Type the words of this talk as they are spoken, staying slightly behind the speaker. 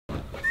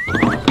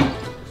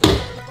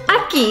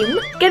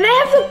Akim, can I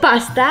have the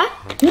pasta?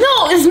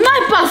 No, it's my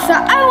pasta.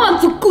 I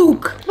want to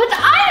cook. But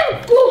I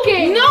am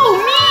cooking. No,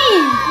 me.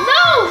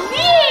 No,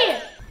 me.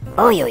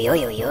 Oy, oy,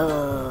 oy, oy,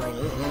 oy.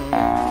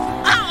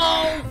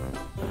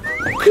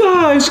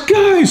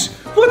 Guys,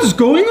 what is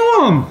going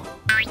on?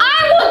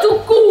 I want to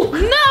cook.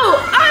 No,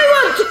 I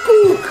want to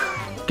cook.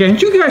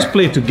 Can't you guys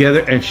play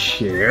together and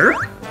share?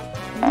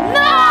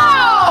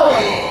 No!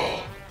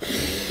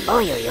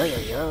 Oy, oy, oy,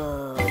 oy, oy.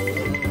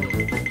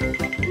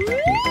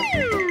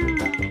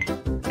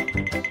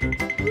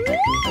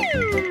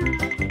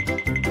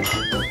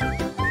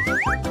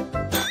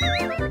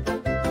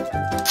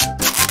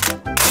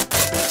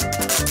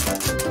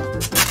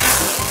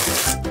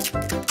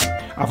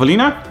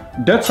 Avelina,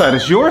 that side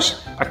is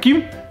yours.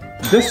 Akim,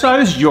 this side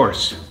is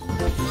yours.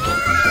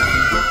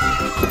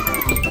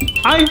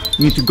 I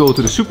need to go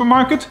to the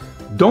supermarket.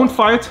 Don't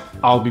fight,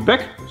 I'll be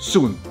back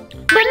soon.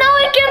 But now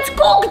I can't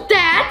cook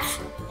that.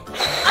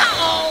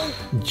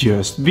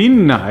 Just be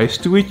nice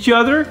to each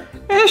other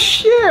and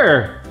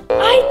share.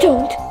 I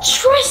don't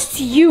trust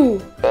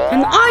you.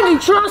 And I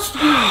don't trust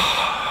you.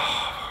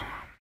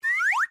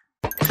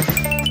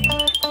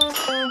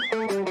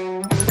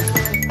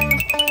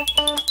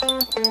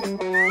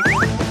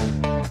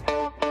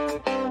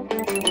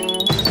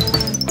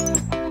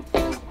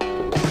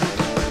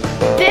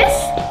 This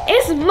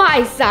is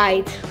my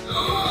side.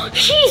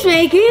 She's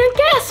making a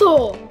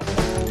castle.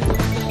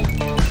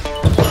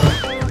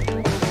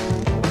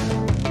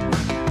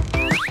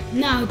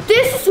 Now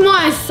this is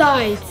my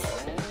side.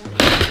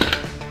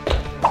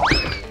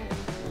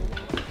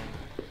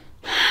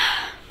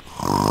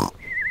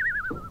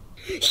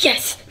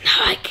 Yes,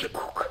 now I can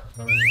cook.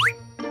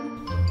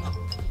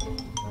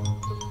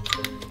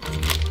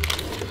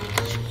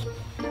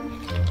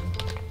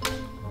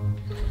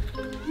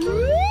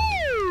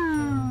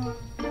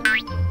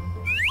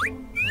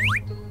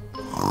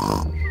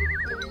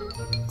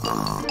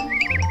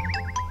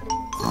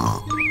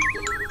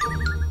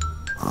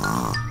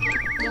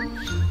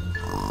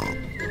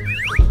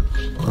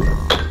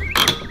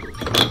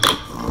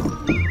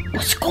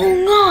 What's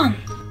going on?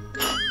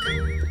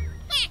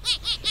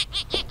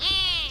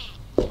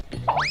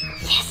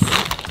 Yes,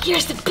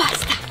 here's the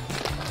pasta.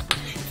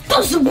 It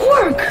doesn't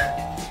work.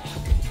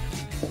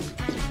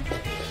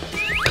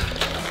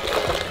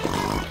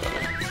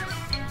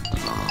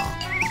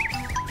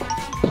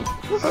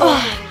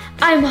 Oh,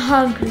 I'm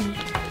hungry.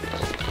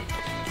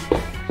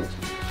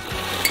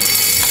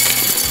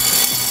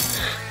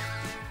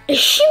 Is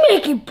she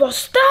making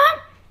pasta?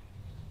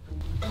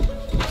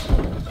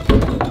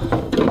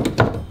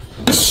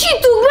 She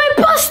took my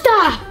pasta!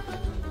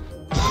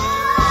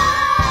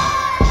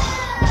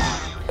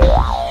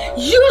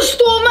 You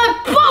stole my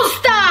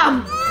pasta!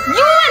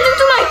 You went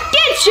into my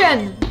kitchen!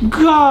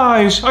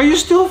 Guys, are you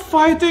still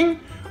fighting?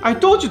 I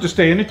told you to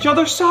stay on each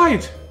other's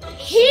side.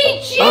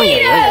 He cheated!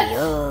 Oy, oy,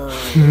 oy, oy.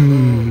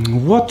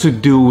 What to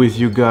do with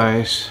you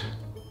guys?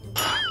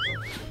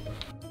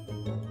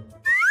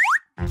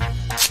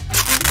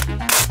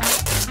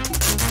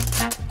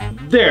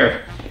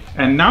 There!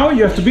 And now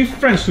you have to be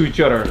friends to each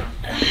other.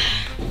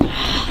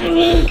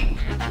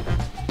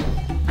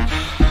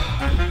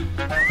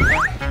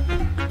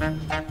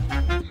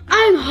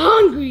 I'm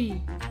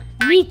hungry.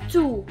 Me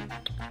too.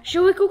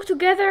 Shall we cook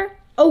together?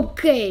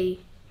 Okay.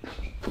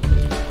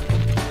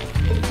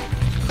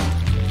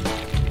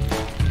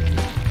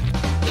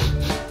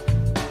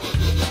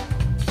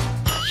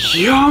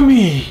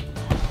 Yummy!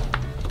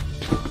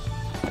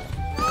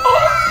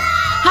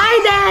 Hi,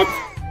 Dad.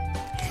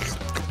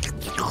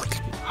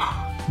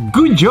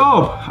 Good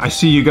job! I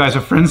see you guys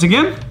are friends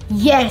again.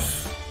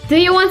 Yes. Do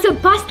you want some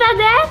pasta,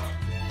 Dad?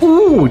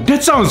 Ooh,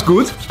 that sounds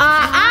good.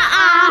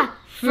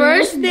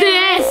 First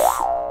this.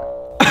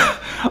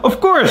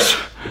 Of course.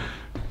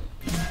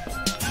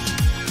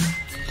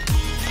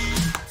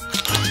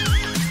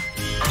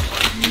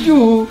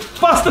 You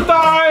pasta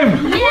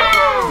time!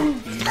 Yeah.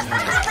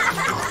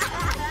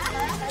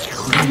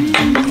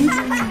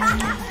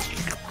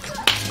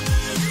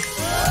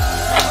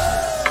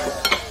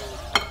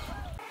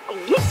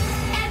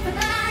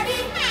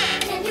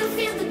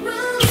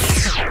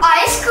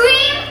 Ice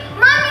cream?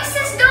 Mommy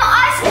says no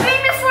ice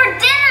cream before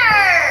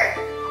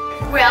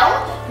dinner! Well,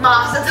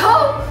 Mom's at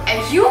home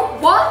and you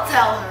won't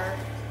tell her.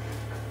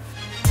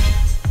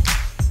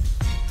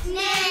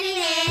 Nanny,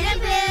 nanny,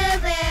 boo,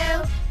 boo.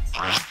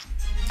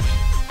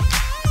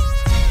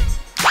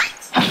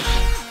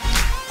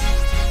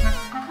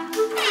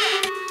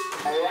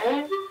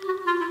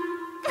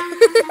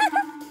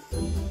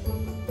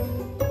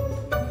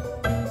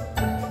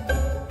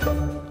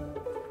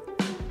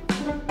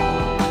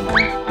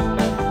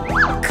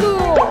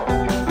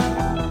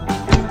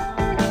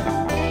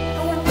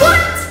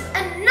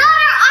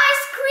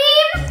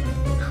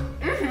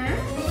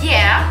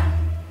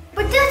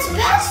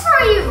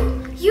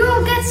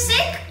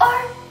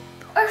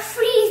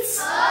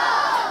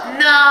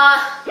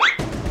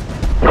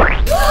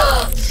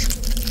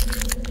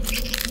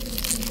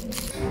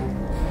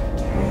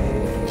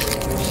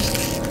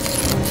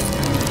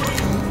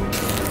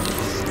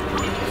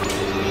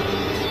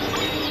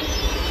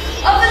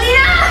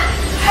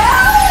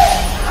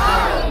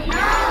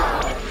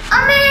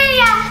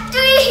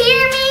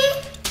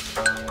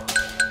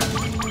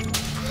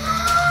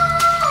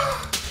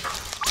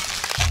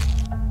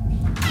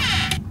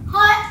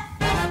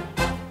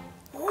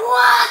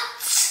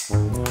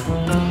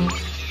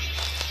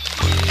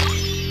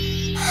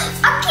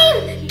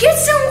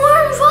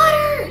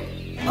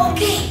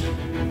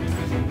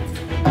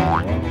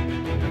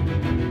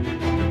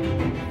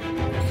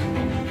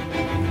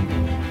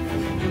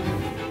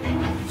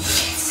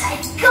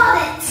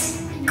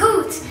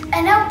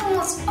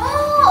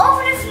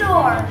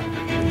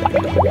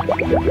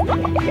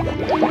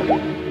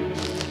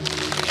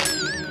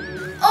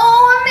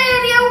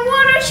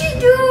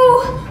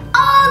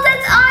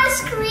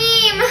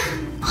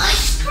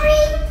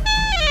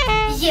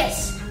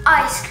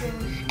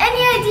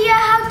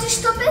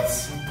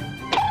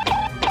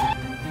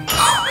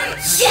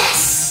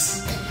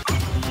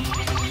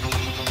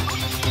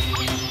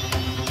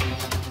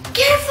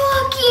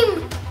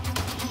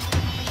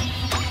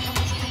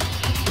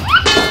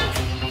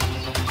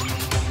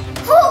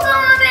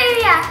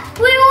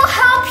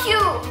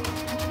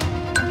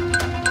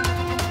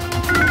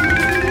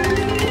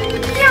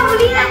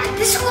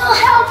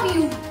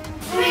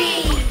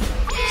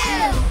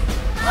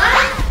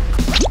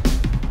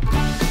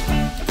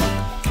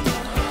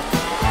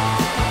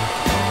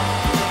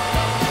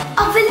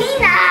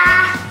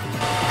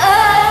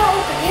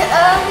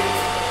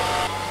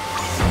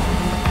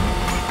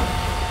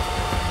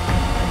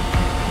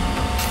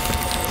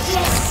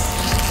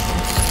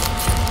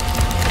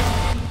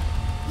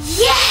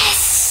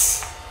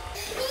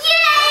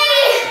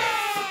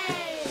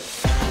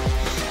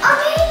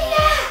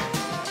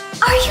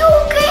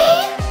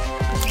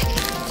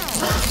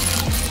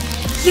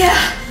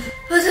 Yeah,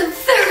 but I'm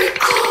very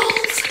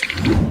cold.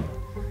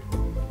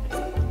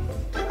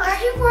 Are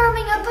you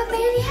warming up,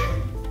 Amelia?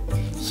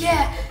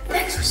 Yeah,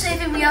 thanks for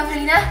saving me,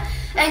 Avelina.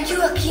 And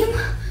you, Akim?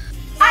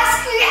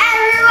 Ice cream,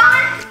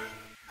 everyone!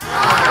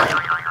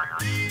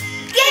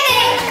 Get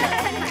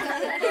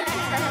it!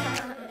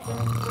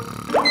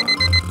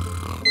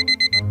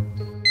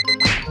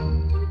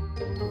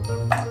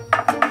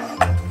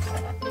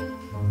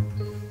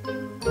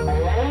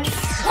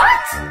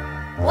 What?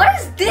 What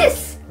is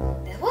this?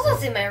 That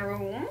wasn't in my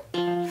room.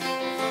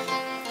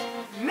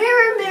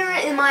 Mirror, mirror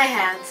in my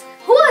hand,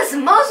 who is the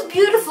most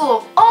beautiful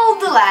of all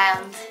the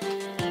land?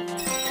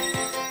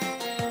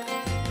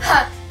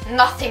 Ha,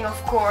 nothing, of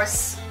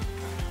course.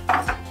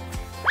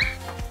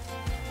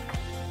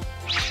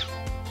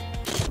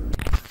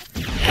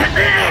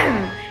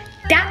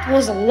 That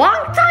was a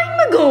long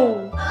time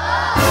ago.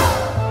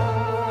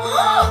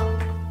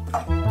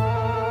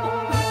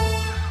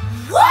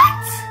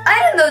 What? I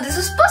didn't know this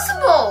was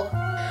possible.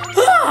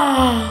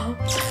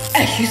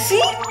 As you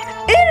see,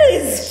 it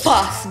is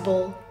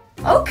possible.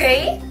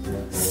 Okay,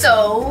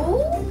 so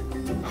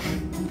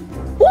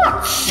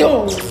What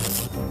show?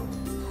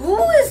 who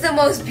is the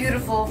most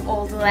beautiful of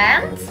all the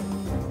land?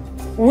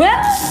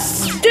 Well,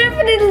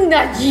 definitely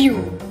not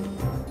you.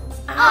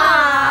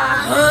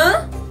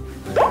 Huh?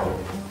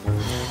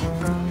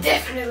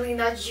 Definitely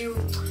not you.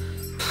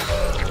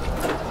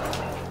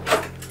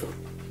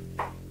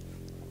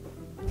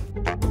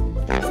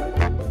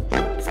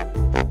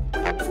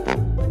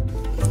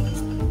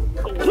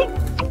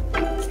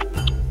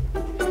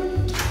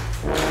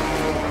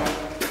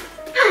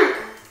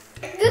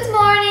 Good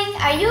morning,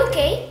 are you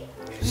okay?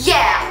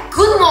 Yeah,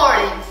 good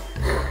morning.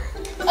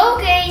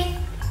 Okay.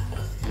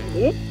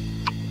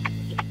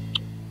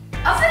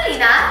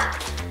 Avelina,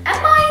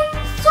 am I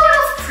sort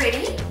of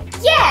pretty?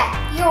 Yeah,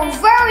 you're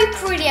very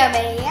pretty,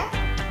 Amelia.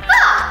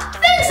 Ah,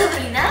 thanks,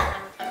 Avelina.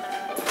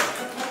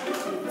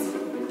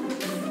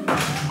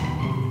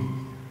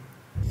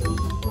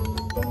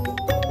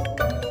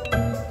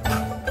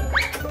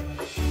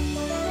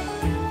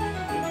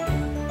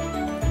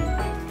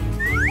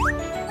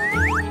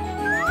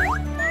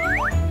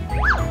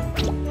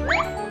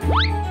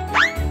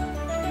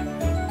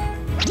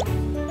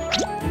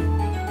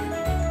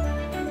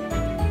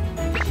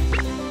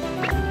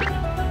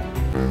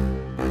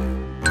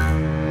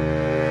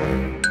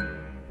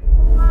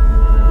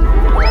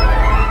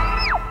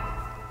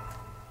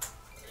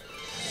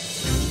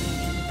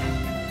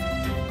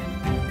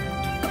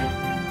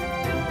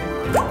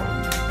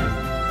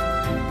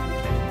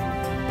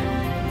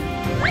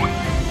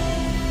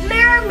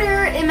 Mirror,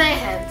 mirror in my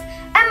hand,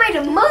 am I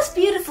the most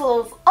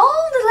beautiful of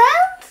all the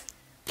land?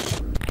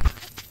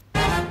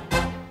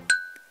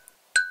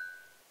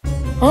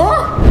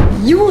 Huh?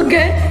 You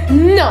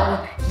again?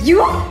 No,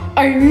 you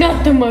are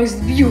not the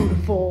most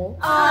beautiful.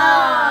 But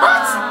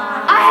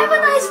I have a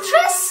nice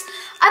dress.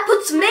 I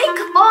put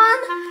makeup on.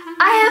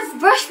 I have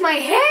brushed my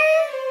hair.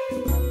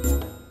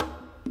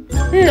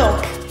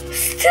 No,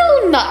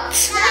 still not.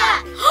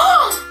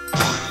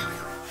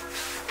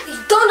 You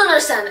don't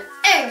understand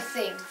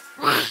anything.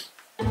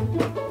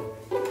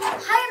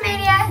 Hi,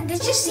 Amelia.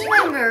 Did you see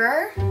my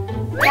mirror?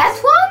 That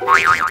one?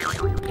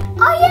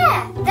 Oh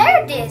yeah,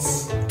 there it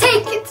is.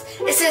 Take it.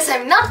 It says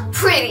I'm not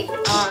pretty.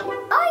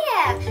 Oh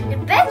yeah, the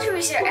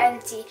batteries are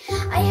empty.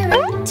 I have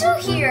two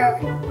here.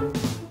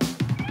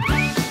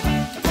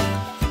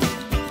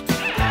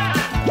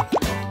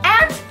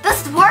 And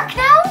does it work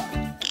now?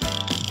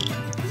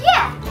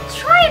 Yeah,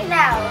 try it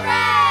now.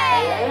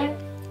 Hooray!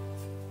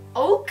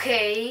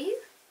 Okay.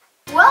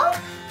 Well,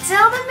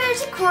 tell the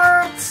magic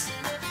words.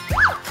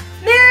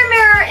 Mirror,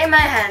 mirror in my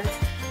hand,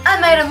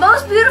 am I the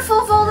most beautiful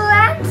of all the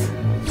land?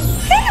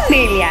 Hey,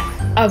 Amelia,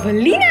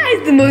 Avelina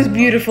is the most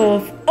beautiful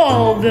of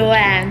all the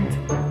land.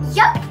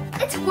 Yup,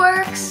 it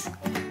works.